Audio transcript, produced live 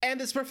And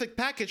this perfect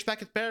package,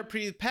 Packet Pair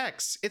Pretty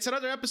Pecs. It's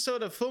another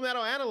episode of Full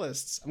Metal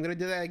Analysts. I'm going to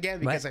do that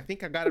again because I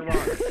think I got it wrong.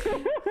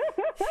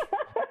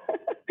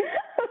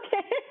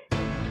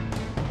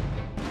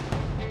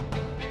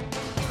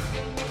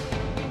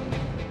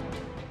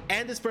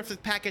 And this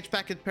perfect package,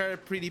 Packet Pair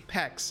Pretty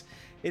Pecs.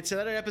 It's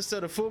another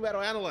episode of Full Metal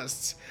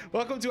Analysts.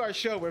 Welcome to our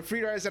show where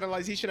free riders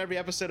analyze each and every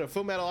episode of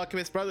Full Metal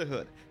Alchemist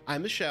Brotherhood.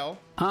 I'm Michelle.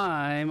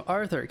 I'm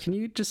Arthur. Can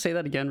you just say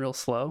that again real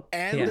slow?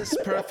 And this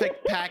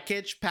perfect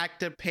package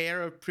packed a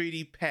pair of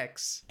pretty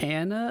pecs.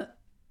 Anna.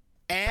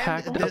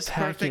 And this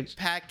perfect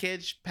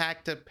package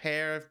packed a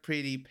pair of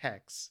pretty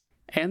pecs.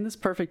 And this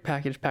perfect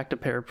package packed a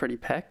pair of pretty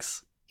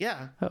pecs?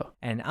 Yeah. Oh.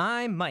 And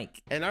I'm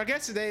Mike. And our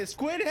guest today is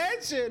Quinn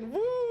Henson.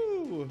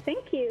 Woo!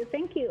 Thank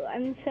you.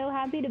 I'm so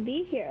happy to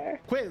be here.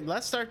 Quinn,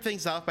 let's start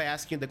things off by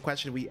asking the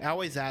question we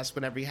always ask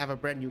whenever we have a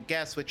brand new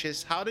guest, which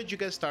is, how did you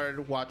get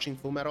started watching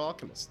Full Metal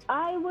Alchemist?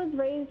 I was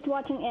raised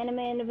watching anime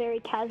in a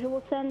very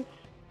casual sense,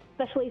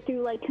 especially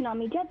through like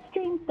Konami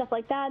Jetstream, stuff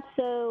like that.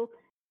 So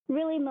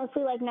really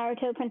mostly like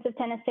Naruto, Prince of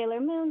Tennis, Sailor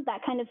Moon,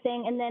 that kind of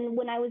thing. And then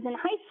when I was in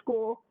high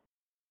school,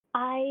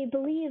 I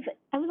believe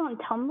I was on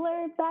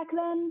Tumblr back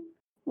then,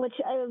 which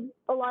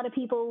a lot of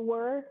people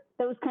were.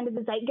 That was kind of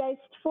the zeitgeist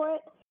for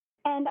it.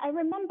 And I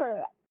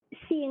remember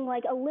seeing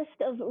like a list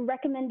of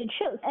recommended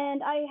shows.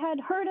 And I had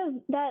heard of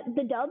that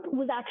the dub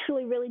was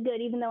actually really good,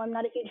 even though I'm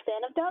not a huge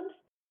fan of dubs.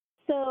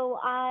 So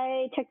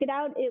I checked it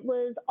out. It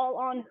was all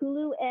on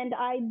Hulu, and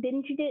I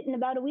binged it in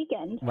about a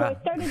weekend. Wow. So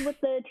I started with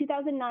the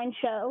 2009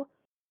 show.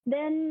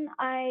 Then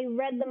I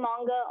read the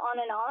manga on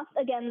and off.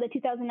 Again, the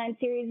 2009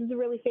 series is a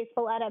really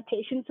faithful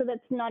adaptation, so that's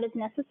not as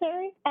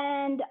necessary.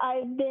 And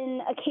I've been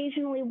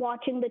occasionally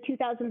watching the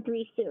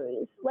 2003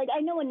 series. Like,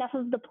 I know enough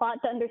of the plot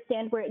to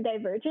understand where it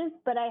diverges,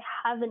 but I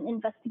haven't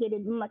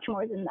investigated much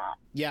more than that.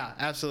 Yeah,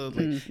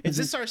 absolutely. Is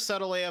this our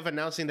subtle way of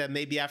announcing that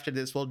maybe after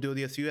this we'll do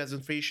the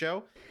 2003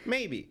 show?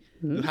 Maybe.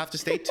 You'll have to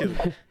stay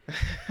tuned.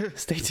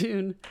 Stay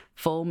tuned.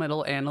 Full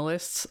Metal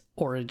Analysts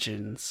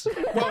Origins.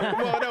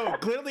 well, no.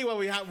 Clearly, what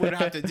we would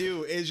have to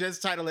do is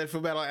just title it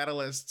Full Metal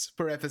Analysts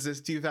parenthesis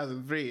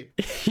 2003.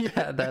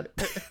 Yeah, that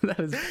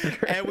is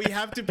great. And we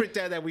have to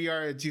pretend that we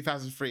are in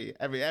 2003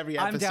 every episode.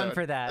 I'm down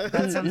for that.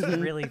 That sounds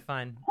really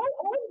fun. How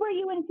old were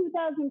you in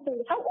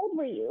 2003? How old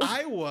were you?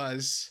 I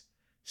was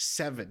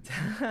 7.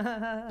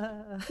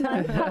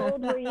 Mike, how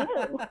old were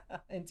you?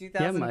 In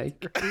 2000. Yeah,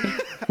 Mike.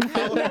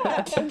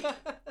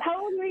 How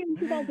old were you in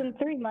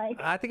 2003, Mike?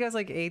 I think I was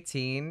like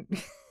 18.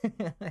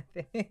 I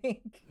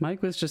think.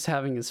 Mike was just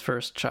having his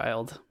first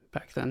child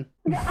back then.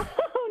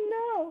 Oh,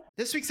 no.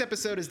 This week's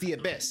episode is The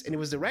Abyss, and it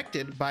was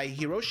directed by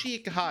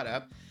Hiroshi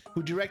Ikehata,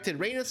 who directed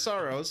Reign of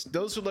Sorrows,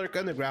 Those Who Lurk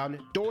Underground,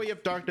 Doorway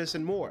of Darkness,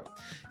 and more.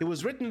 It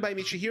was written by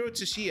Michihiro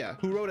Tsuchiya,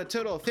 who wrote a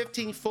total of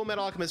 15 Full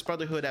Metal Alchemist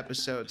Brotherhood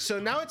episodes.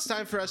 So now it's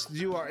time for us to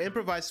do our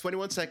improvised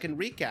 21-second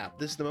recap.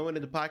 This is the moment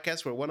in the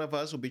podcast where one of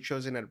us will be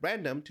chosen at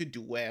random to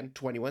do an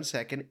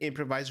 21-second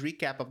improvised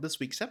recap of this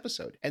week's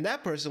episode. And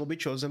that person will be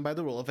chosen by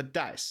the roll of a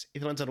dice.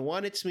 If it lands on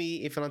 1, it's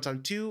me. If it lands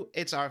on 2,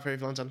 it's Arthur.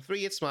 If it lands on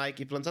 3, it's Mike.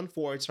 If it lands on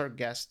 4, it's our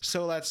guest.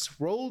 So let's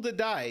roll the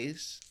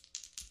dice.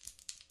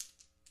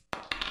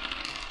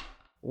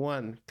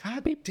 1.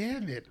 God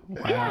damn it.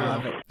 Wow.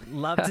 Love it.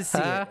 Love to see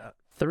it.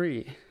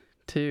 3,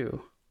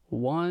 2,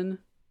 1,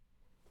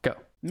 go.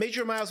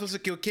 Major Miles wants to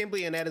kill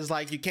Kimberly, and Ed is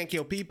like, you can't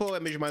kill people.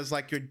 And Major Miles is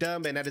like, you're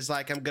dumb. And Ed is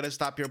like, I'm gonna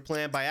stop your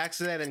plan by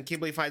accident. And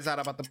Kimberly finds out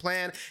about the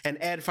plan. And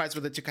Ed fights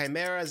with the 2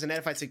 chimeras. And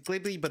Ed fights with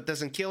Kimberly, but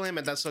doesn't kill him.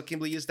 And that's so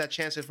Kimberly used that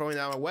chance to throw him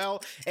down a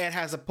well. Ed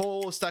has a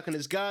pole stuck in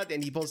his gut,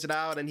 and he pulls it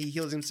out, and he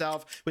heals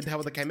himself with the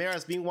help of the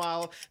chimeras.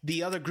 Meanwhile,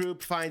 the other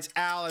group finds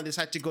Al and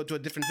decide to go to a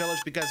different village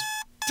because,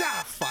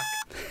 fuck.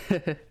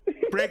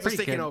 Briggs is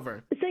taking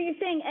over. So you're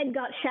saying Ed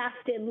got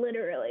shafted,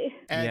 literally.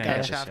 Ed Yeah, got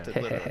yeah. shafted,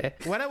 literally.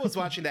 When I was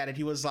watching that, and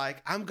he was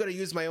like, I'm gonna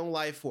use my own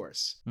life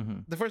force.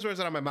 The first words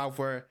out of my mouth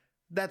were,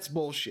 that's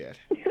bullshit.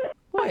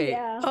 Wait.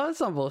 yeah. Oh,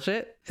 that's not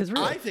bullshit. It's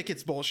real. I think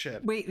it's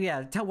bullshit. Wait,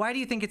 yeah. Why do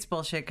you think it's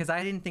bullshit? Because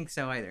I didn't think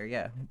so either.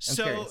 Yeah. I'm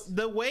So curious.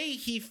 the way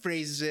he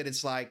phrases it,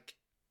 it's like,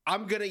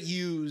 I'm gonna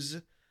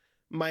use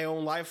my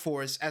own life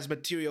force as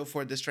material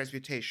for this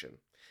transmutation.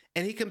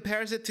 And he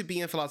compares it to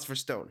being a Philosopher's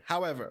Stone.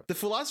 However, the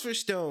Philosopher's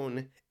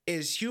Stone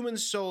is human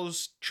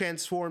souls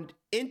transformed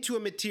into a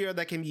material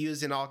that can be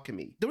used in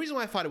alchemy. The reason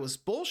why I thought it was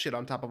bullshit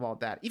on top of all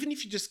that, even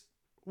if you just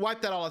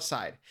wipe that all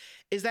aside,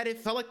 is that it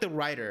felt like the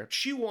writer,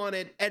 she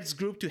wanted Ed's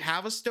group to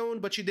have a stone,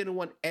 but she didn't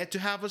want Ed to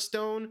have a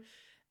stone.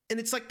 And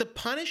it's like the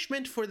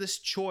punishment for this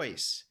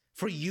choice,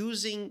 for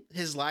using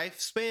his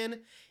lifespan,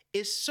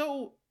 is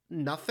so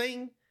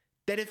nothing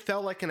that it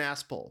felt like an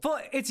ass pull.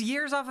 But it's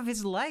years off of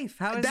his life.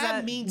 How is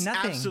that means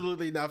nothing?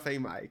 absolutely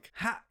nothing, Mike.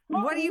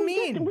 Well, What do you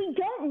mean? We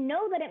don't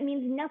know that it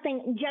means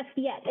nothing just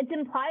yet. It's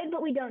implied,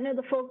 but we don't know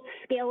the full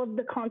scale of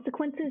the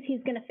consequences he's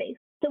going to face.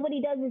 So what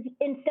he does is,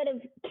 instead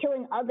of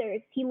killing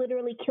others, he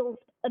literally kills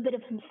a bit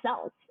of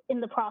himself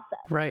in the process.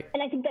 Right.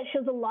 And I think that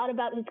shows a lot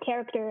about his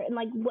character and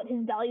like what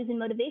his values and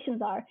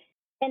motivations are,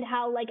 and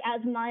how, like,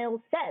 as Miles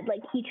said,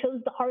 like, he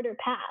chose the harder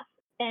path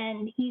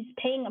and he's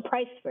paying a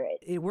price for it.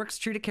 It works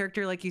true to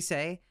character, like you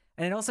say.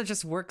 And it also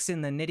just works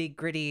in the nitty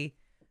gritty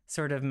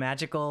sort of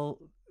magical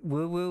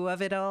woo woo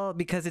of it all,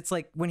 because it's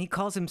like when he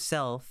calls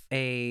himself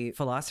a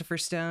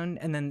philosopher's stone,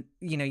 and then,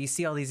 you know, you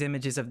see all these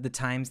images of the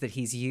times that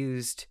he's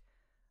used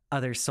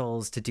other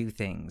souls to do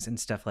things and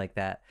stuff like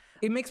that.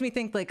 It makes me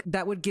think like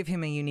that would give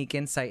him a unique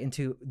insight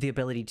into the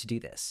ability to do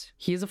this.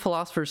 He's a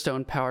philosopher's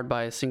stone powered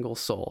by a single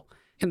soul.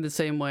 In the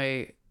same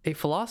way, a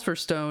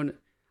philosopher's stone,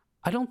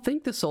 I don't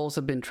think the souls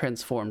have been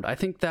transformed. I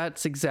think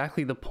that's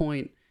exactly the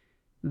point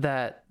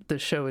that the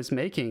show is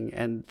making,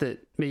 and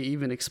that may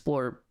even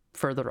explore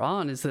further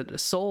on, is that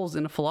souls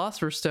in a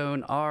philosopher's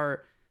stone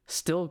are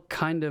still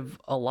kind of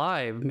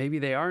alive. Maybe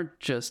they aren't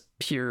just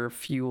pure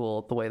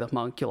fuel the way the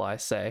homunculi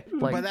say.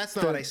 Like, But that's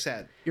not what I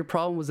said. your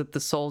problem was that the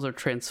souls are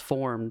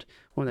transformed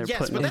when they're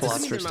put in but a that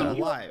doesn't mean philosopher's they're not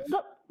stone. alive.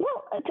 But,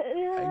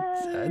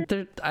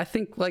 I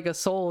think like a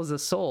soul is a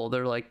soul.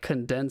 They're like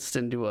condensed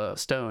into a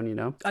stone, you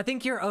know? I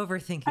think you're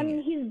overthinking I mean,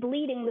 it. he's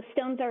bleeding. The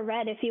stones are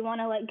red if you want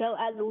to like go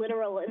as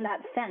literal in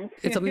that sense.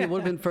 It's something that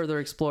would have been further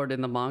explored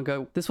in the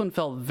manga. This one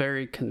felt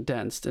very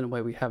condensed in a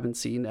way we haven't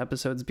seen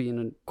episodes be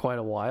in quite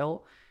a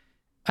while.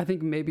 I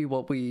think maybe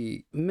what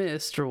we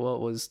missed, or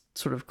what was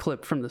sort of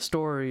clipped from the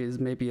story, is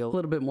maybe a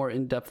little bit more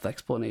in-depth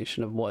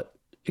explanation of what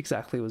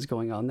exactly was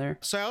going on there.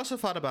 So I also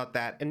thought about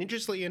that, and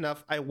interestingly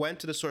enough, I went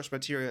to the source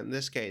material in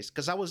this case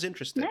because I was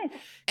interested. Nice.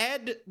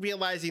 Ed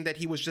realizing that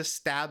he was just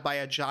stabbed by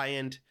a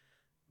giant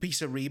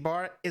piece of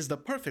rebar is the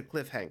perfect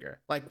cliffhanger.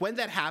 Like when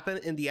that happened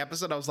in the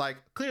episode, I was like,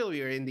 clearly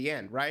we're in the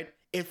end, right?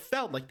 It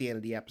felt like the end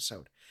of the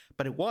episode,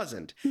 but it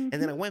wasn't. And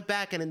then I went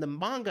back, and in the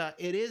manga,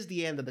 it is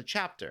the end of the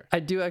chapter. I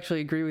do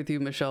actually agree with you,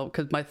 Michelle,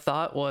 because my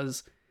thought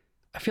was,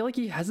 I feel like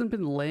he hasn't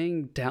been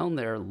laying down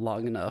there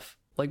long enough.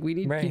 Like you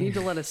need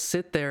to let us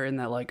sit there in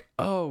that, like,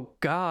 oh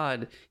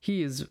God,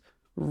 he is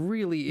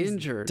really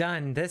injured.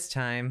 Done this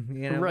time.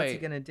 You know, right. what's he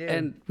gonna do?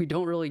 And we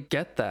don't really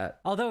get that.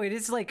 Although it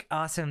is like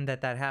awesome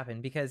that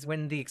happened, because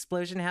when the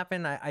explosion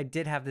happened, I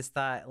did have this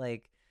thought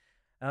like,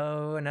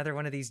 oh, another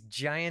one of these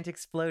giant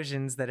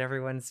explosions that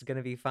everyone's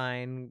gonna be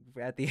fine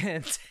at the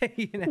end,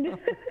 you know.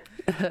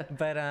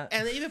 But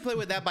And they even play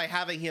with that by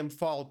having him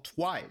fall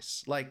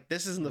twice. Like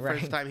this isn't the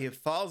first Right. time he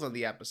falls on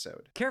the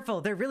episode.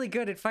 careful, they're really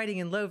good at fighting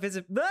in low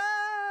visibility.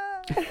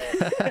 Just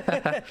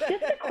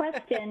a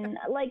question.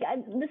 Like,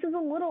 this is a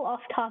little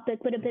off topic,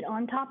 but a bit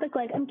on topic.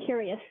 Like, I'm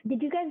curious.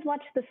 Did you guys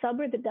watch the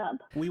sub or the dub?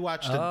 We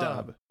watched the Oh.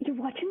 dub. You're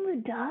watching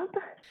the dub?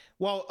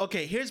 Well,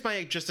 okay, here's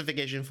my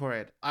justification for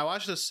it. I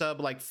watched the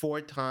sub like 4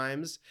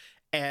 times,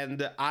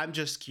 and I'm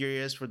just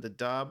curious for the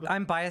dub.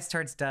 I'm biased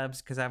towards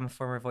dubs because I'm a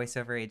former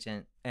voiceover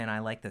agent and I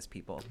like those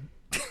people.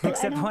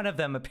 Except one of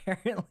them,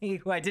 apparently,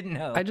 who I didn't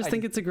know. I just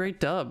think it's a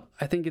great dub.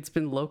 I think it's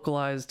been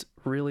localized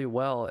really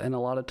well, and a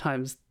lot of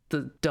times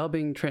the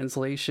dubbing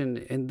translation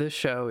in this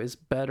show is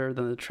better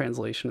than the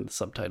translation of the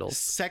subtitles.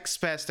 Sex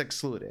Fest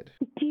excluded.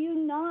 Do you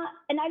not,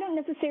 and I don't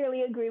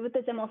necessarily agree with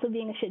this, I'm also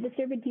being a shit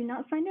disturber, do you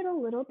not find it a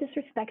little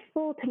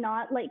disrespectful to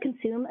not, like,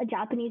 consume a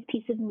Japanese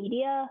piece of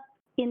media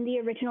in the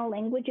original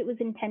language it was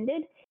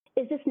intended?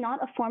 Is this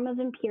not a form of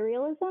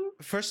imperialism?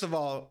 First of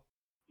all,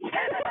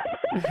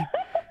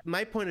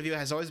 my point of view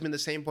has always been the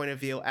same point of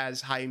view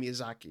as Hayao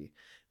Miyazaki,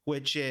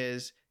 which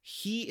is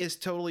he is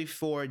totally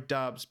for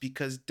dubs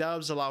because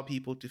dubs allow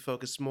people to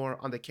focus more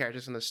on the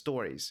characters and the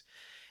stories.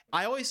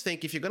 I always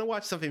think if you're going to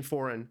watch something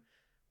foreign,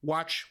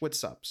 watch with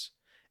subs.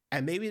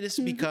 And maybe this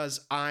is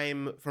because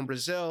I'm from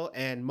Brazil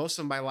and most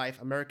of my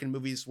life American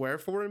movies were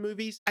foreign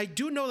movies. I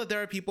do know that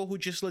there are people who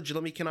just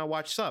legitimately cannot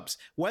watch subs,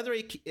 whether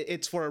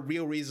it's for a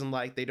real reason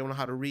like they don't know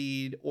how to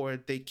read or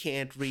they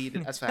can't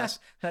read as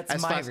fast. That's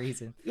as my fast.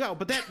 reason. No,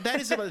 but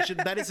that is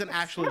that is an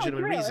actual No, it's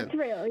legitimate real, reason. it's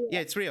real, yeah. Yeah,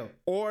 it's real.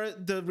 Or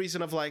the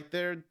reason of like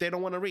they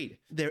don't want to read.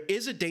 There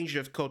is a danger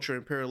of cultural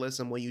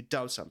imperialism when you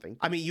dub something.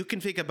 I mean, you can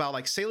think about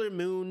like Sailor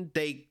Moon.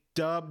 They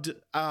dubbed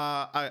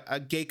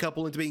a gay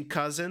couple into being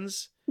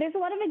cousins. There's a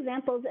lot of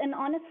examples, and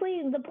honestly,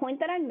 the point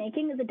that I'm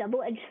making is a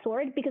double-edged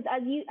sword, because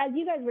as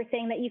you guys were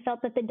saying that you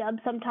felt that the dub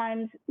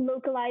sometimes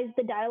localized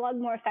the dialogue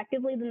more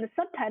effectively than the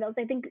subtitles,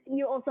 I think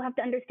you also have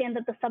to understand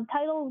that the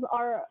subtitles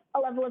are a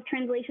level of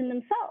translation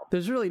themselves.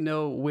 There's really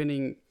no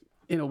winning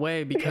in a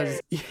way,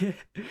 because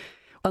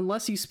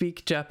unless you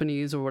speak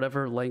Japanese or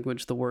whatever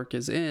language the work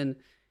is in,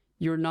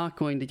 you're not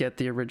going to get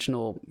the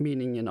original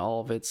meaning in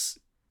all of its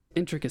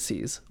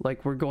intricacies.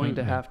 Like, we're going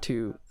to have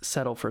to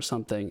settle for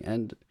something.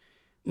 And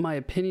my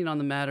opinion on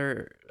the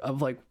matter of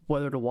like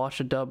whether to watch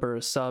a dub or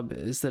a sub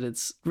is that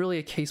it's really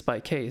a case by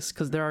case,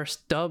 because there are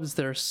dubs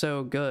that are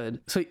so good.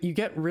 So you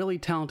get really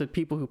talented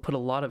people who put a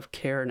lot of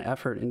care and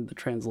effort into the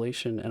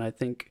translation. And I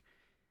think,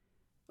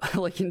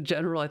 like in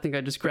general, I think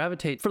I just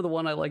gravitate for the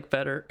one I like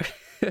better.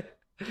 Yeah,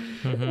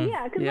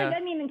 because Yeah. like,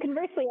 I mean, and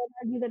conversely,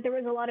 I'd argue that there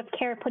was a lot of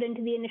care put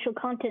into the initial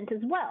content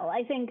as well.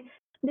 I think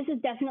this is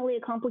definitely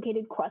a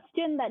complicated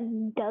question that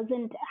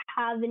doesn't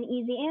have an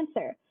easy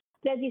answer.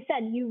 But as you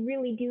said, you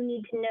really do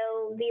need to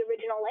know the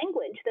original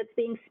language that's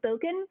being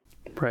spoken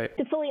Right.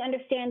 to fully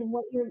understand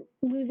what you're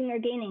losing or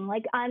gaining.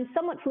 Like, I'm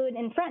somewhat fluent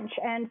in French,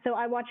 and so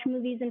I watch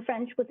movies in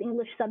French with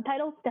English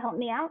subtitles to help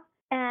me out.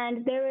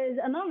 And there is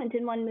a moment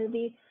in one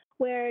movie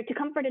where to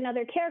comfort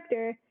another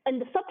character, in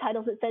the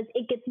subtitles it says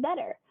it gets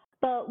better.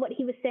 But what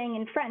he was saying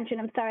in French,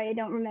 and I'm sorry I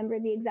don't remember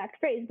the exact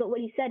phrase, but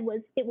what he said was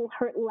it will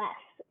hurt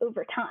less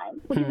over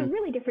time, which is a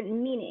really different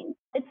meaning.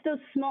 It's those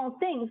small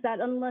things that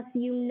unless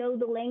you know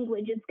the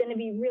language, it's going to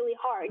be really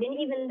hard. And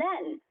even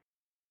then,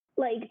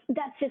 like,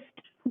 that's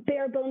just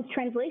bare bones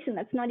translation.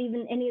 That's not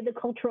even any of the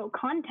cultural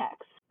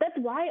context. That's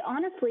why,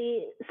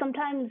 honestly,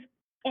 sometimes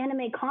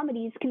anime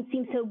comedies can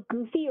seem so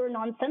goofy or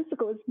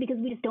nonsensical, is because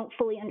we just don't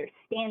fully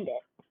understand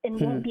it and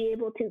won't be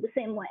able to the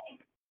same way.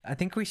 I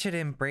think we should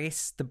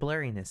embrace the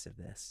blurriness of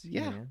this.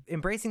 Yeah. You know?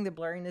 Embracing the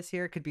blurriness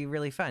here could be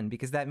really fun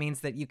because that means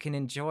that you can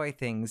enjoy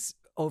things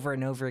over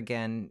and over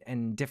again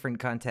in different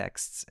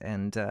contexts.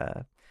 And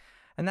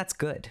that's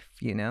good,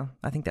 you know?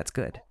 I think that's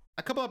good.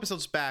 A couple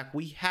episodes back,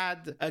 we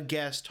had a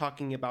guest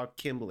talking about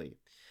Kimberly.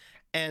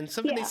 And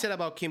something they said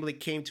about Kimberly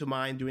came to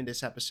mind during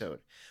this episode,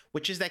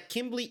 which is that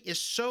Kimberly is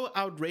so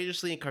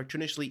outrageously and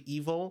cartoonishly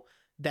evil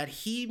that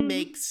he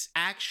makes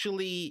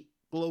actually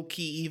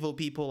low-key evil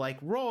people like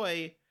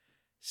Roy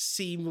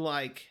seem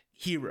like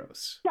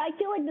heroes. I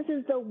feel like this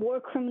is the war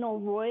criminal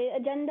Roy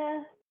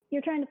agenda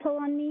you're trying to pull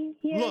on me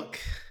here. Look,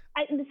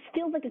 this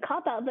feels like a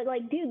cop-out, but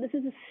like, dude, this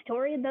is a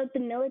story about the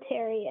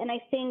military, and I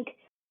think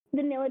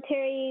the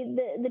military,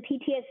 the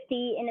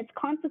PTSD and its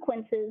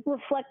consequences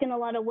reflect in a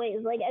lot of ways.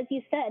 Like, as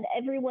you said,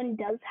 everyone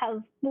does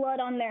have blood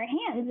on their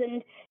hands,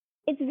 and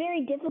it's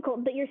very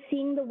difficult, but you're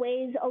seeing the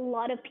ways a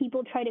lot of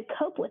people try to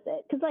cope with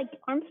it. Because, like,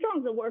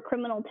 Armstrong's a war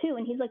criminal, too,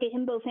 and he's, like, a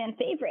himbo fan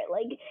favorite.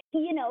 Like,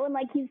 you know, and,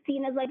 like, he's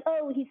seen as, like,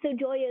 oh, he's so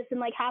joyous and,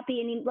 like,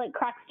 happy, and he, like,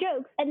 cracks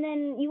jokes. And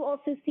then you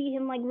also see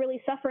him, like,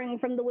 really suffering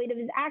from the weight of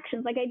his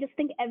actions. Like, I just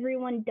think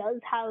everyone does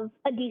have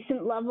a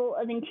decent level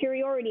of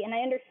interiority, and I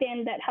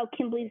understand that how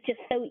Kimberly's just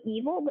so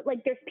evil, but,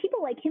 like, there's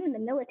people like him in the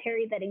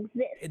military that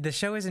exist. The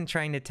show isn't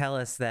trying to tell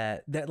us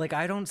that like,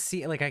 I don't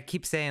see, like, I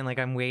keep saying, like,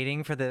 I'm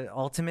waiting for the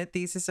ultimate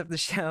thesis of the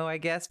show, I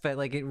guess, but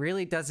like it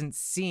really doesn't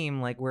seem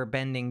like we're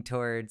bending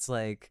towards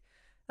like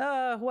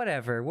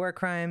whatever, war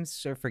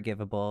crimes are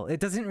forgivable. It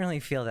doesn't really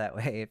feel that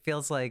way. It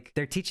feels like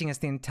they're teaching us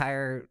the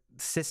entire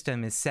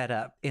system is set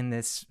up in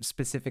this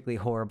specifically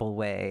horrible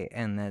way,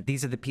 and that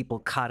these are the people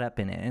caught up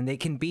in it, and they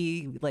can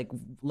be like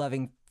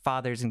loving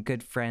fathers and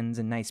good friends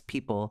and nice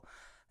people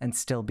and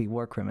still be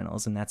war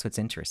criminals, and that's what's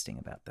interesting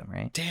about them,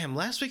 right? damn,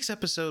 last week's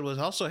episode was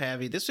also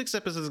heavy. This week's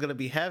episode is going to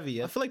be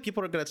heavy. I feel like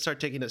people are going to start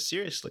taking us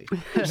seriously.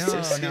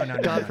 No.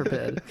 God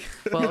forbid.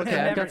 Well, okay,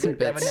 I've got some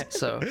bits,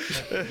 so.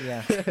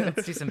 Yeah,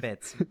 let's do some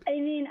bits. I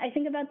mean, I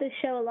think about this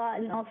show a lot,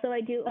 and also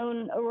I do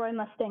own a Roy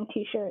Mustang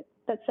t-shirt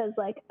that says,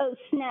 like, oh,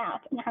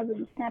 snap, and has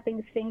him snapping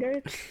his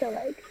fingers. So,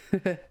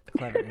 like...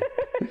 Clever.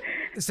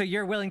 So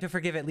you're willing to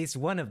forgive at least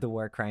one of the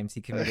war crimes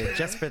he committed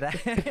just for that?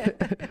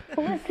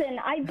 Listen,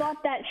 I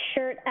bought that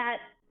shirt at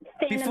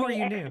Before Fanime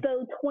you knew.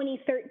 Expo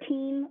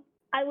 2013.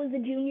 I was a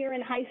junior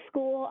in high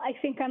school. I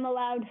think I'm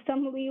allowed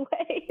some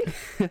leeway.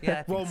 Yeah. I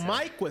think Well, so.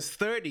 Mike was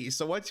 30,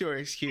 so what's your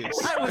excuse?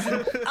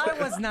 I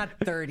was not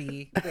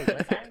 30. Wait,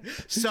 was I?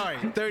 Sorry,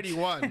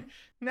 31.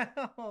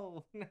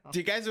 No. Do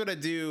you guys want to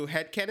do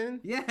headcanon?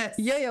 Yes.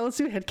 Yeah, let's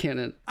do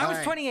headcanon. I was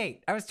Alright.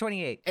 28. I was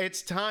 28.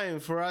 It's time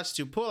for us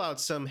to pull out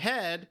some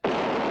head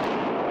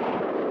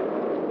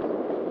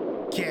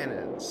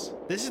cannons.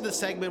 This is the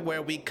segment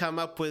where we come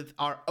up with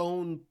our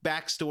own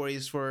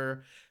backstories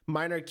for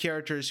minor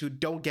characters who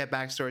don't get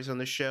backstories on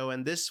the show.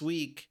 And this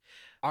week,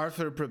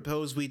 Arthur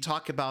proposed we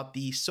talk about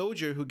the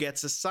soldier who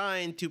gets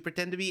assigned to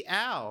pretend to be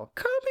Al.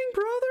 Coming,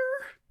 brother.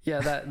 Yeah,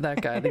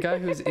 that guy, the guy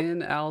who's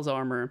in Al's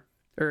armor,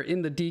 or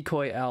in the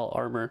decoy Al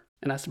armor,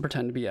 and has to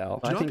pretend to be Al.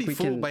 Do not be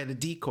fooled by the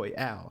decoy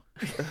Al.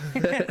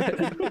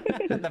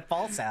 The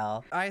false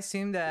Al. I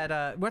assume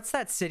that, what's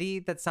that city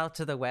that's out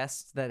to the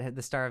west that had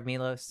the Star of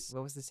Milos?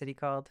 What was the city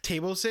called?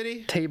 Table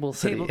City? Table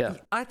City. Yeah.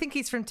 I think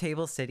he's from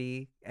Table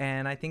City,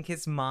 and I think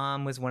his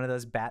mom was one of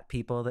those bat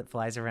people that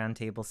flies around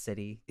Table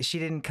City. She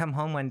didn't come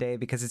home one day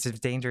because it's a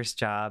dangerous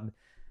job,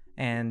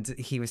 and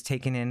he was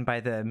taken in by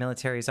the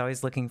military. He's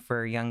always looking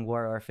for young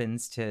war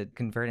orphans to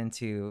convert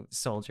into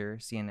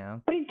soldiers, you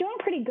know. But he's doing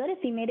pretty good if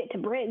he made it to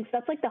Briggs.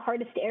 That's like the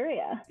hardest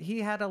area. He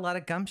had a lot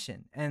of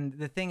gumption, and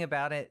the thing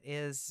about it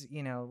is,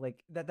 you know,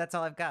 like that's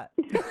all I've got.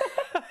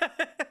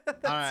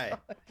 All right,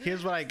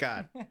 here's what I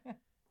got.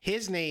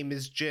 His name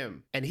is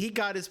Jim, and he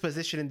got his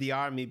position in the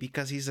army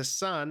because he's the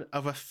son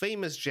of a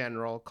famous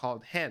general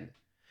called Hen.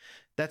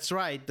 That's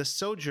right, the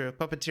soldier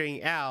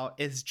puppeteering Al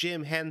is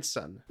Jim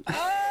Henson.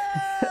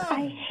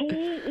 I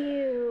hate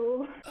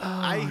you.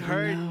 I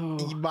heard no.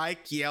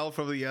 Mike yell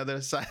from the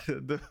other side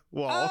of the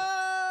wall.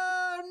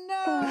 Oh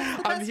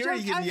no! I'm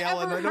hearing him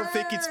yell, and I don't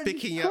think it's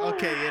picking up.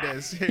 Okay, it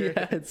is.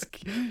 Yeah,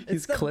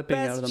 he's clipping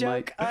out of the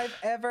mic. I've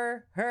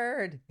ever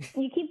heard.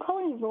 You keep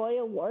calling Roy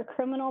a war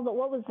criminal, but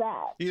what was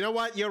that? You know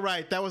what? You're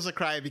right. That was a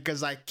cry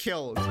because I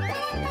killed. You're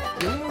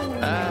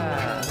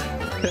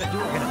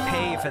gonna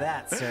pay for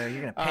that, sir.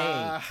 You're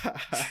gonna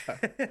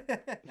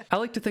pay. I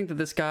like to think that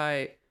this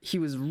guy, he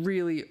was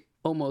really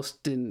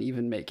almost didn't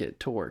even make it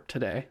to work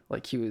today.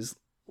 Like, he was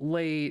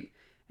late,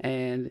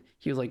 and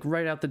he was like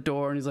right out the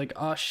door, and he's like,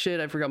 oh shit,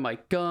 I forgot my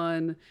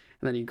gun.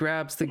 and then he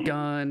grabs the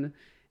gun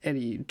and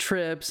he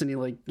trips and he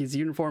like his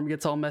uniform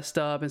gets all messed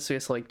up, and so he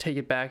has to like take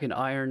it back and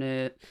iron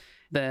it.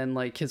 Then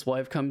like his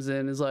wife comes in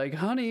and is like,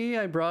 honey,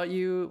 I brought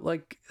you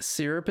like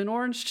syrup and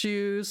orange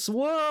juice.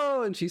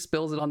 Whoa! And she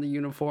spills it on the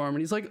uniform, and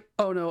he's like,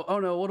 oh no,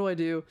 what do I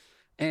do?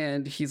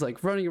 And he's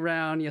like running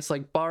around. He has to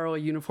like borrow a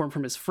uniform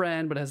from his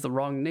friend, but it has the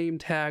wrong name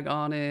tag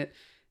on it.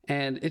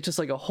 And it's just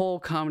like a whole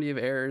comedy of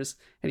errors.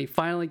 And he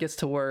finally gets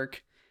to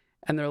work,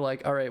 and they're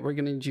like, all right, we're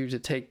gonna need you to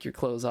take your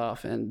clothes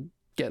off and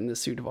get in this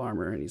suit of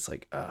armor. And he's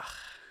like, ugh,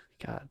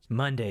 God.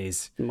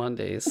 Mondays.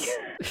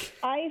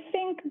 I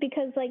think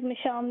because like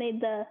Michelle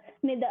made the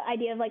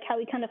idea of like how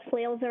he kind of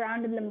flails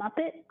around in the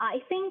Muppet, I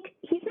think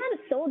he's not a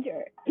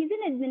soldier. He's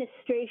in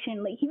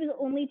administration. Like he was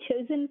only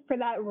chosen for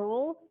that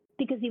role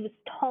because he was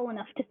tall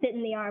enough to fit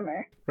in the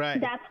armor. Right.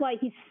 That's why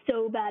he's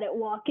so bad at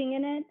walking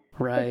in it.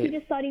 Right. He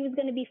just thought he was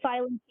going to be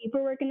filing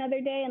paperwork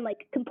another day and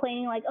like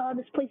complaining like, oh,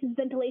 this place's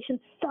ventilation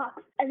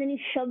sucks. And then he's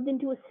shoved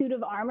into a suit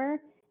of armor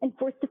and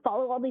forced to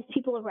follow all these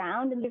people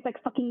around, and there's like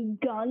fucking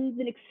guns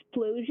and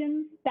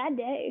explosions. Bad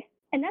day.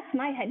 And that's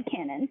my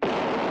headcanon.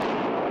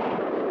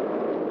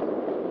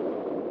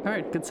 All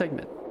right, good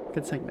segment.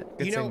 Good segment,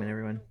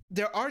 everyone.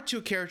 There are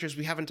two characters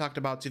we haven't talked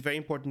about, two very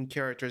important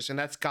characters, and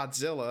that's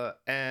Godzilla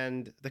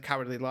and the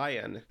Cowardly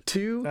Lion.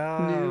 Two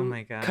Oh new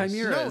my gosh.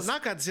 chimeras. No,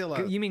 not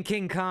Godzilla. You mean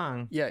King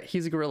Kong? Yeah,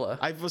 he's a gorilla.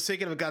 I was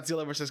thinking of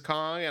Godzilla versus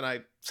Kong, and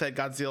I said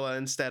Godzilla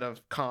instead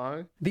of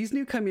Kong. These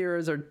new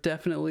chimeras are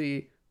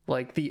definitely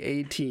like the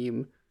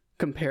A-team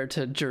compared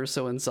to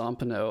Jerso and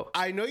Zampano.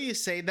 I know you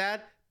say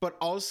that, but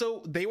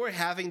also they were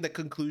having the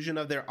conclusion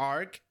of their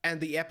arc, and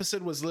the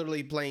episode was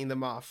literally playing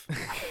them off.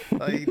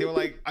 Like they were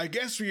like, "I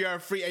guess we are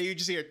free," and you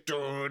just hear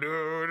kind of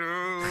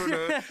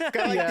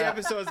like the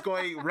episode is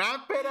going,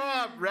 "Wrap it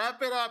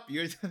up."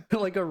 You're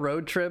Like a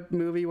road trip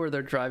movie where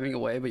they're driving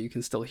away, but you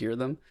can still hear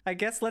them. I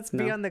guess let's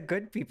be on the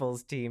good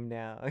people's team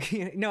now.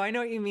 No, I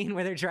know what you mean,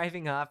 where they're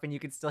driving off and you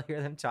can still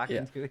hear them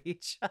talking to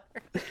each other.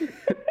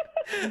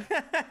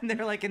 And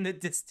they're like in the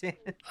distance.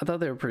 I thought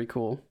they were pretty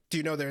cool. Do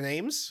you know their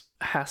names?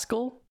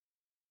 Haskell?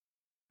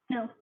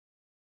 No.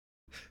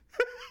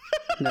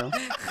 No.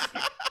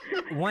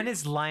 One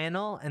is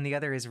Lionel and the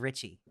other is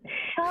Richie.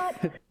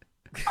 Shut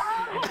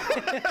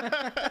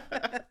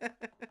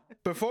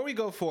Before we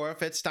go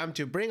forth, it's time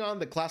to bring on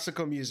the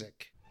classical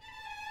music.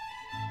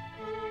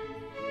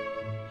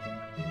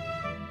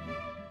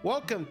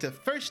 Welcome to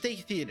First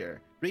Take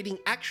Theater, reading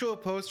actual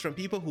posts from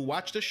people who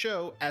watched the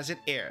show as it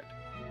aired.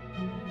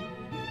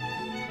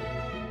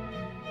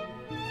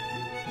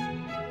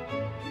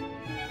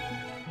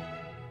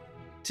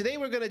 Today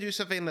we're going to do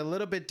something a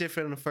little bit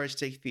different on First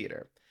Take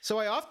Theater. So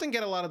I often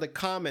get a lot of the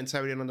comments I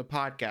read on the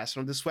podcast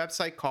from this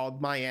website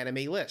called My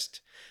Anime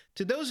List.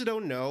 To those who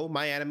don't know,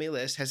 My Anime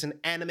List has an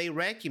anime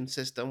ranking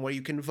system where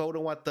you can vote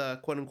on what the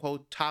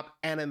quote-unquote top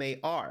anime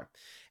are.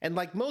 And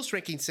like most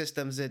ranking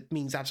systems, it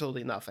means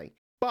absolutely nothing.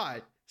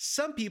 But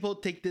some people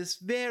take this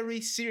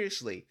very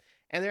seriously.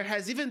 And there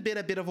has even been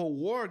a bit of a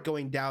war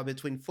going down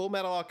between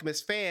Fullmetal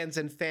Alchemist fans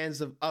and fans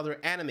of other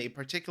anime,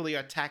 particularly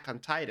Attack on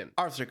Titan.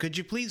 Arthur, could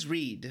you please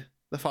read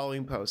the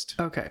following post?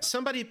 Okay.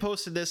 Somebody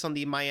posted this on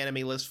the My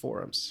Anime List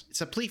forums.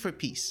 It's a plea for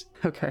peace.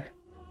 Okay.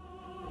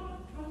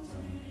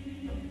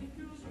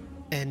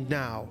 And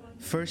now,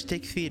 First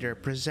Take Theater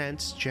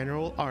presents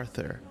General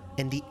Arthur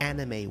and the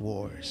Anime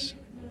Wars.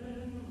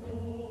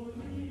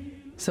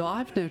 So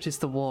I've noticed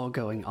the war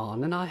going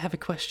on, and I have a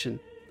question.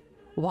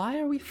 Why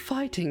are we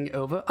fighting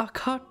over a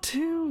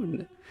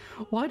cartoon?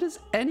 Why does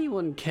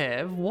anyone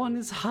care if one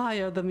is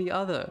higher than the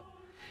other?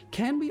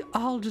 Can we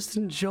all just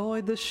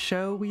enjoy the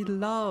show we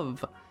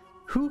love?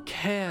 Who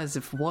cares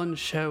if one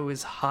show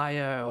is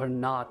higher or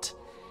not?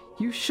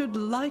 You should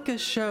like a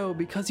show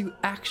because you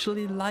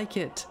actually like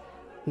it,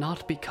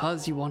 not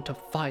because you want to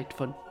fight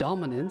for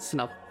dominance in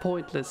a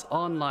pointless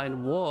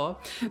online war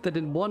that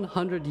in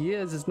 100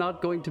 years is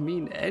not going to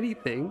mean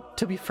anything.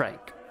 To be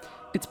frank,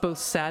 it's both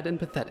sad and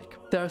pathetic.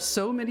 There are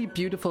so many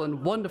beautiful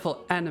and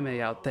wonderful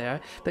anime out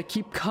there that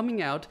keep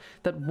coming out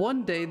that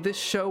one day this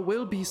show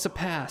will be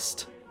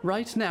surpassed.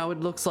 Right now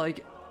it looks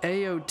like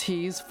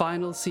AOT's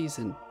final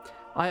season.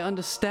 I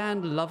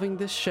understand loving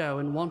this show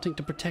and wanting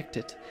to protect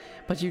it,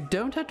 but you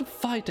don't have to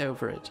fight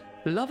over it.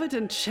 Love it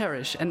and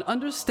cherish, and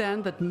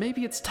understand that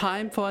maybe it's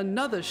time for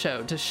another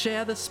show to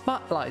share the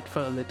spotlight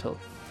for a little.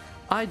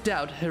 I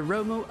doubt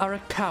Hiromu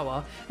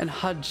Arakawa and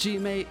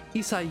Hajime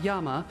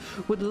Isayama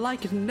would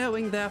like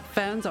knowing their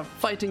fans are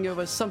fighting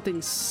over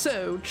something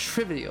so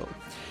trivial.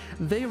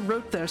 They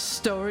wrote their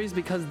stories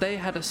because they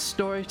had a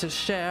story to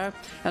share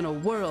and a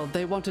world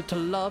they wanted to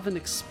love and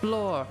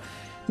explore,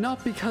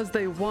 not because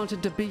they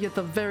wanted to be at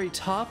the very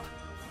top.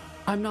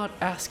 I'm not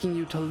asking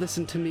you to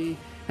listen to me,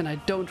 and I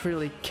don't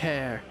really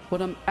care.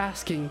 What I'm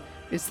asking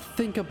is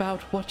think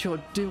about what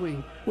you're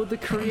doing. Would the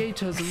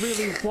creators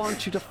really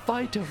want you to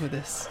fight over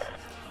this?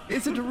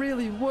 Is it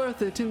really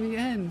worth it in the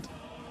end?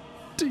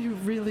 Do you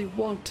really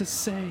want to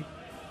say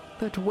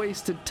that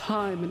wasted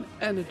time and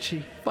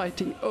energy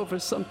fighting over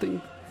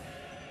something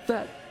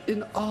that,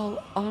 in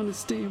all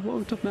honesty,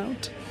 won't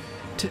amount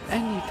to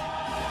anything?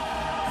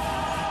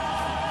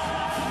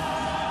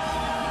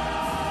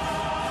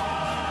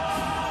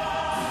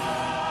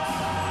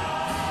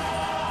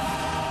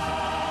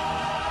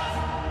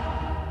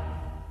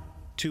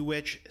 To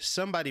which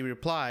somebody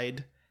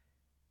replied,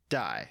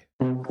 die.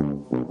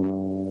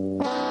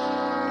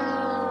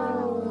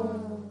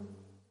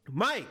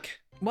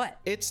 Mike, What?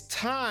 it's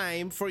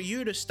time for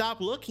you to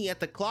stop looking at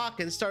the clock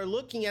and start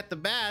looking at the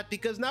bat,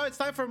 because now it's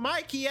time for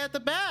Mikey at the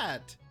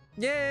bat.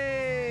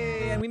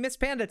 Yay! And we missed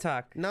Panda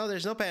Talk. No,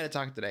 there's no Panda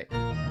Talk today.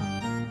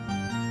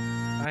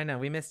 I know,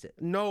 we missed it.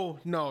 No.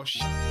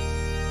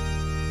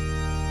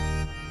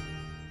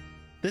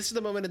 This is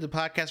the moment in the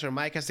podcast where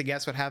Mike has to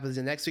guess what happens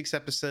in next week's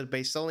episode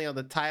based only on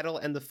the title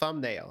and the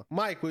thumbnail.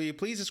 Mike, will you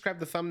please describe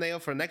the thumbnail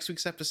for next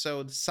week's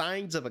episode,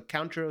 Signs of a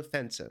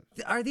Counteroffensive?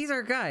 These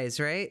are guys,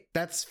 right?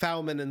 That's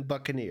Falman and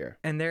Buccaneer.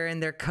 And they're in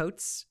their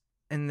coats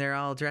and they're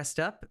all dressed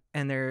up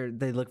and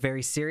they look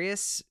very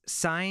serious.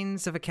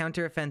 Signs of a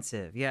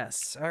counteroffensive.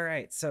 Yes. All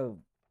right. So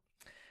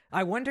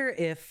I wonder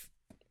if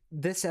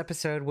this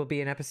episode will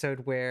be an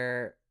episode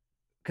where,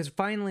 because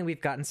finally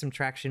we've gotten some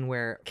traction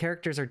where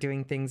characters are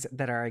doing things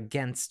that are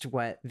against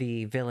what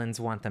the villains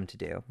want them to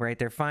do, right?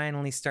 They're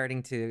finally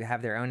starting to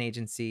have their own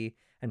agency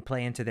and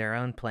play into their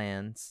own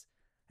plans.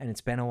 And it's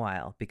been a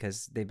while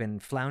because they've been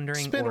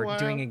floundering or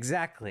doing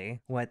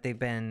exactly what they've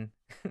been.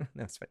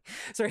 That's funny.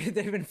 Sorry,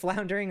 they've been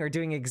floundering or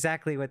doing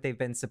exactly what they've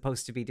been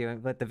supposed to be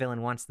doing, what the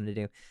villain wants them to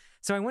do.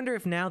 So I wonder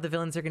if now the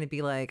villains are going to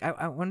be like,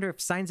 I wonder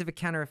if Signs of a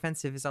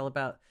Counteroffensive is all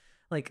about,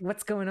 like,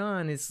 what's going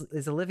on? Is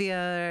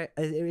Olivia,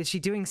 is she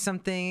doing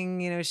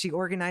something? You know, is she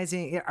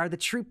organizing? Are the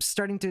troops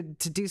starting to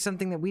do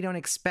something that we don't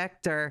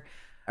expect? Or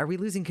are we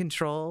losing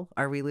control?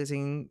 Are we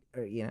losing,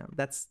 you know,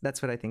 that's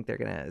what I think they're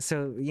going to.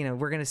 So, you know,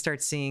 we're going to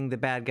start seeing the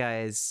bad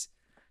guys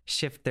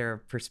shift their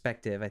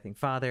perspective. I think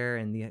Father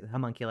and the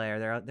homunculi,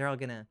 they're all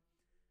going to,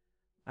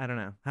 I don't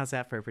know. How's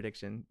that for a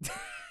prediction?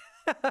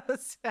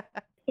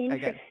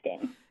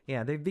 Interesting.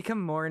 Yeah, they've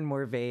become more and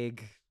more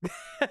vague.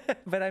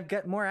 But I've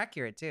got more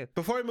accurate too.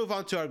 Before we move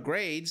on to our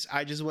grades,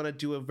 I just want to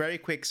do a very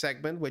quick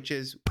segment, which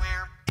is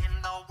Where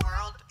in the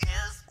world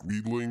is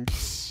Greedling?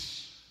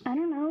 I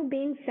don't know,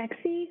 being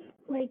sexy?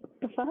 Like,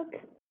 the fuck?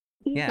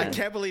 Yeah. I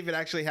can't believe it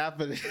actually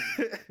happened.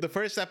 The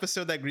first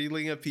episode that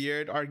Greedling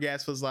appeared, our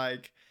guest was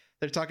like,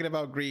 they're talking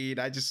about greed.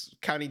 I just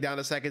counting down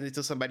a second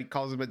until somebody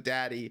calls him a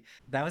daddy.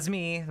 That was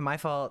me. My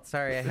fault.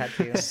 Sorry, I had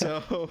to.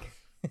 So,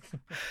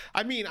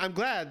 I mean, I'm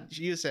glad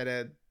you said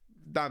it,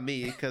 not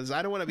me, because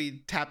I don't want to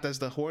be tapped as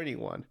the horny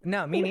one.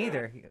 No, me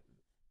neither.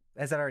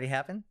 Has that already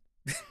happened?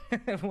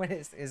 What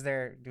is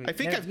there? I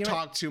think I've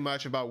talked too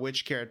much about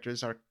which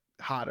characters are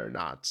hot or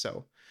not.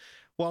 So,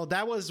 well,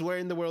 that was Where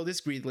in the World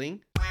is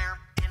Greedling. where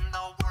in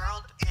the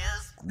world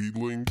is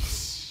Greedling?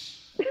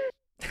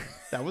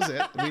 That was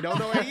it. We don't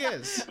know where he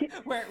is.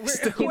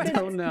 Still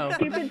don't know.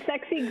 Stupid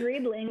sexy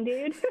greedling,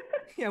 dude.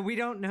 Yeah, we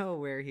don't know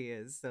where he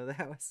is. So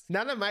that was.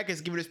 Now that Mike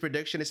has given his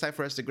prediction, it's time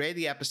for us to grade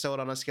the episode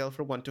on a scale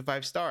from 1 to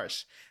 5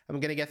 stars. I'm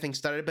going to get things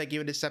started by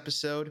giving this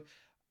episode,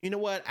 you know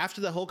what, after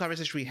the whole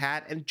conversation we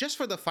had, and just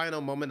for the final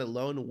moment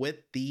alone with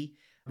the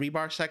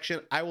rebar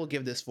section, I will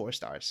give this 4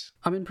 stars.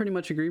 I'm in pretty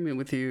much agreement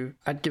with you.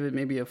 I'd give it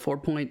maybe a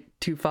 4.25,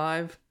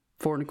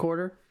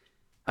 4.25.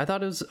 I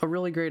thought it was a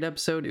really great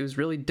episode. It was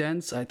really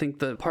dense. I think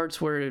the parts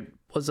where it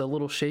was a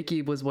little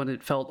shaky was when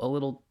it felt a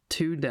little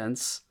too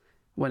dense,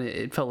 when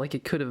it felt like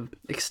it could have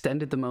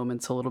extended the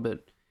moments a little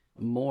bit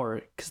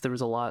more because there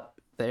was a lot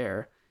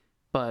there.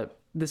 But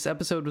this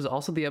episode was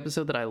also the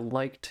episode that I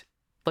liked.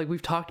 Like,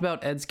 we've talked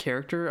about Ed's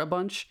character a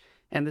bunch,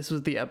 and this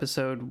was the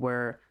episode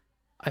where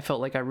I felt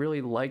like I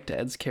really liked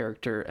Ed's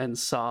character and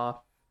saw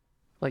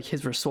like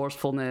his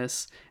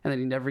resourcefulness and that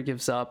he never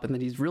gives up and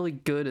that he's really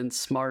good and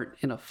smart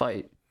in a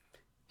fight.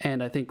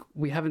 And I think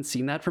we haven't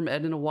seen that from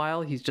Ed in a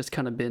while. He's just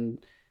kind of been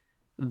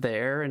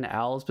there, and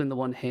Al's been the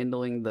one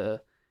handling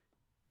the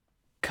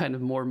kind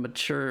of more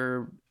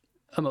mature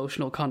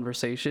emotional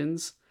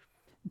conversations.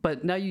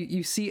 But now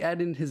you see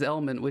Ed in his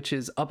element, which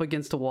is up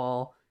against a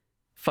wall,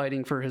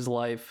 fighting for his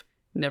life,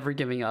 never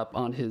giving up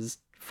on his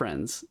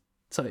friends.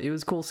 So it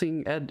was cool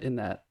seeing Ed in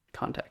that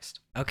context.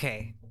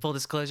 Okay, full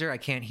disclosure, I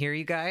can't hear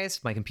you guys.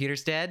 My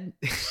computer's dead.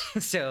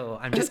 So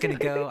I'm just going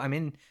to go. I'm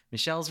in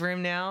Michelle's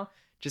room now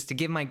just to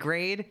give my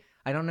grade.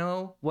 I don't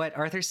know what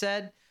Arthur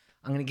said.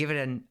 I'm going to give it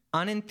an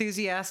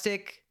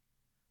unenthusiastic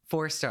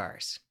 4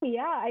 stars.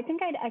 Yeah, I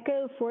think I'd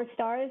echo 4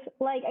 stars.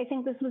 Like, I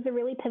think this was a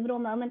really pivotal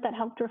moment that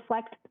helped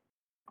reflect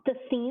the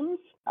themes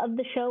of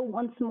the show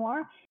once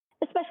more,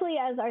 especially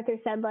as Arthur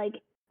said, like,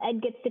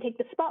 Ed gets to take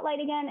the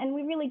spotlight again, and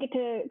we really get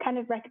to kind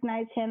of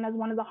recognize him as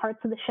one of the hearts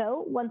of the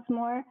show once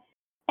more.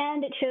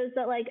 And it shows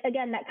that, like,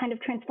 again, that kind of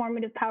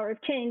transformative power of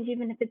change,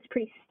 even if it's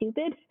pretty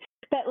stupid,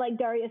 that, like,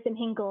 Darius and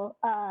Hinkle,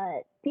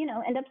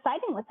 end up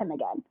siding with him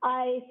again.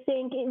 I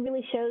think it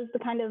really shows the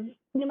kind of,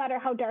 no matter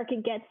how dark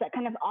it gets, that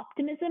kind of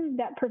optimism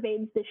that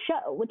pervades the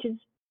show, which is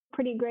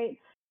pretty great.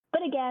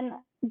 But again,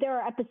 there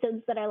are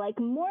episodes that I like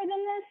more than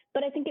this,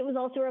 but I think it was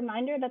also a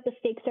reminder that the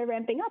stakes are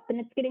ramping up and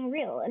it's getting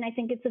real. And I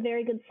think it's a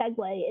very good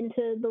segue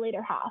into the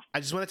later half. I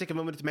just want to take a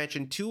moment to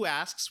mention 2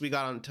 asks we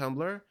got on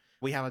Tumblr.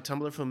 We have a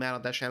Tumblr from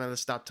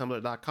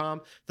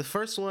matt.shannon.tumblr.com. The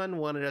first one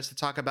wanted us to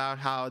talk about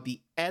how the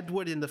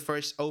Edward in the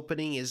first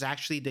opening is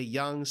actually the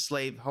young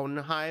slave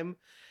Hohenheim,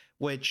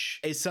 which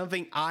is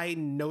something I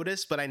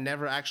noticed, but I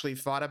never actually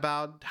thought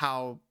about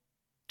how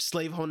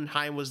Slave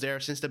Hohenheim was there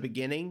since the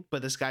beginning,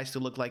 but this guy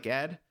still looked like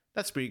Ed.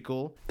 That's pretty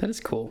cool. That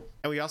is cool.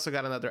 And we also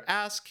got another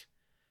ask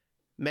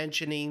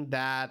mentioning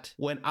that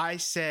when I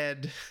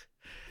said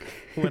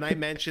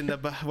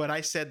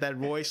that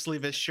Roy's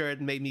sleeveless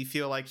shirt made me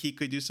feel like he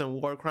could do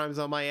some war crimes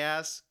on my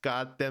ass,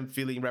 got them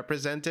feeling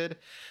represented.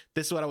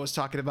 This is what I was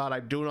talking about. I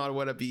do not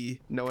want to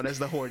be known as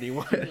the horny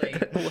one.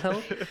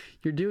 Well,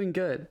 you're doing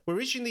good. We're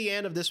reaching the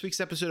end of this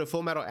week's episode of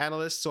Full Metal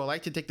Analyst, so I'd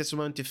like to take this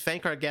moment to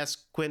thank our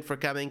guest, Quinn, for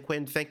coming.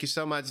 Quinn, thank you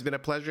so much. It's been a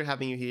pleasure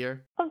having you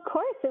here. Of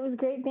course, it was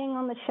great being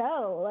on the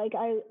show. Like,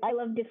 I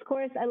love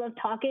discourse. I love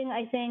talking.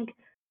 I think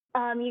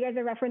you guys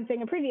are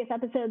referencing a previous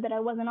episode that I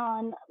wasn't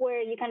on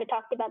where you kind of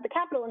talked about the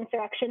Capitol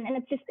insurrection, and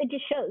it just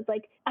shows,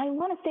 like, I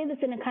want to say this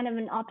in a kind of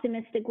an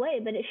optimistic way,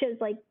 but it shows,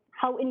 like,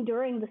 how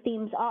enduring the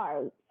themes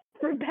are,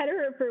 for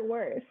better or for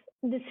worse.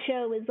 This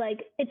show is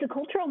like, it's a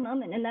cultural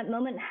moment, and that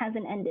moment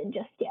hasn't ended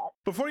just yet.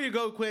 Before you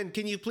go, Quinn,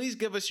 can you please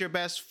give us your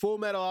best Full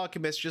Metal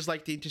Alchemist, just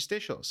like the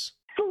interstitials?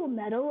 Full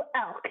Metal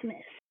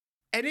Alchemist.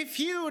 And if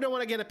you don't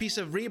want to get a piece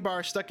of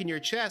rebar stuck in your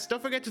chest,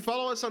 don't forget to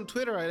follow us on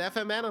Twitter at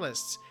FM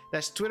Analysts.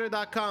 That's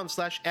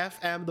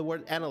twitter.com/FM, the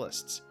word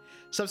analysts.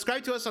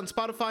 Subscribe to us on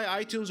Spotify,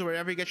 iTunes, or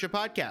wherever you get your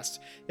podcasts.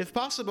 If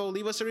possible,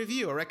 leave us a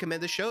review or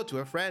recommend the show to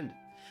a friend.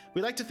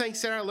 We'd like to thank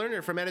Sarah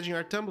Lerner for managing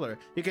our Tumblr.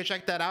 You can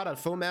check that out at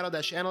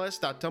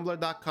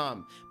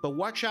fullmetal-analyst.tumblr.com. But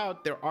watch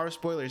out, there are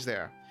spoilers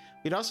there.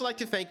 We'd also like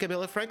to thank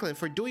Camilla Franklin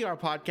for doing our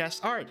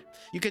podcast art.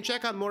 You can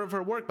check out more of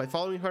her work by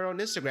following her on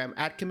Instagram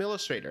at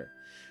CamillaStrader.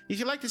 If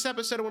you like this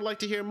episode and would like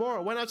to hear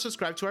more, why not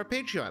subscribe to our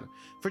Patreon?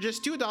 For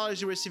just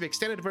 $2, you receive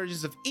extended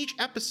versions of each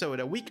episode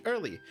a week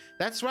early.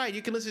 That's right,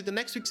 you can listen to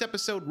next week's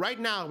episode right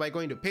now by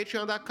going to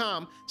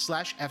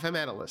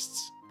patreon.com/FMAnalysts.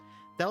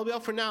 That'll be all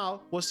for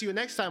now. We'll see you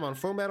next time on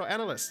Full Metal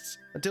Analysts.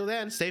 Until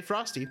then, stay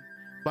frosty.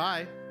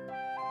 Bye.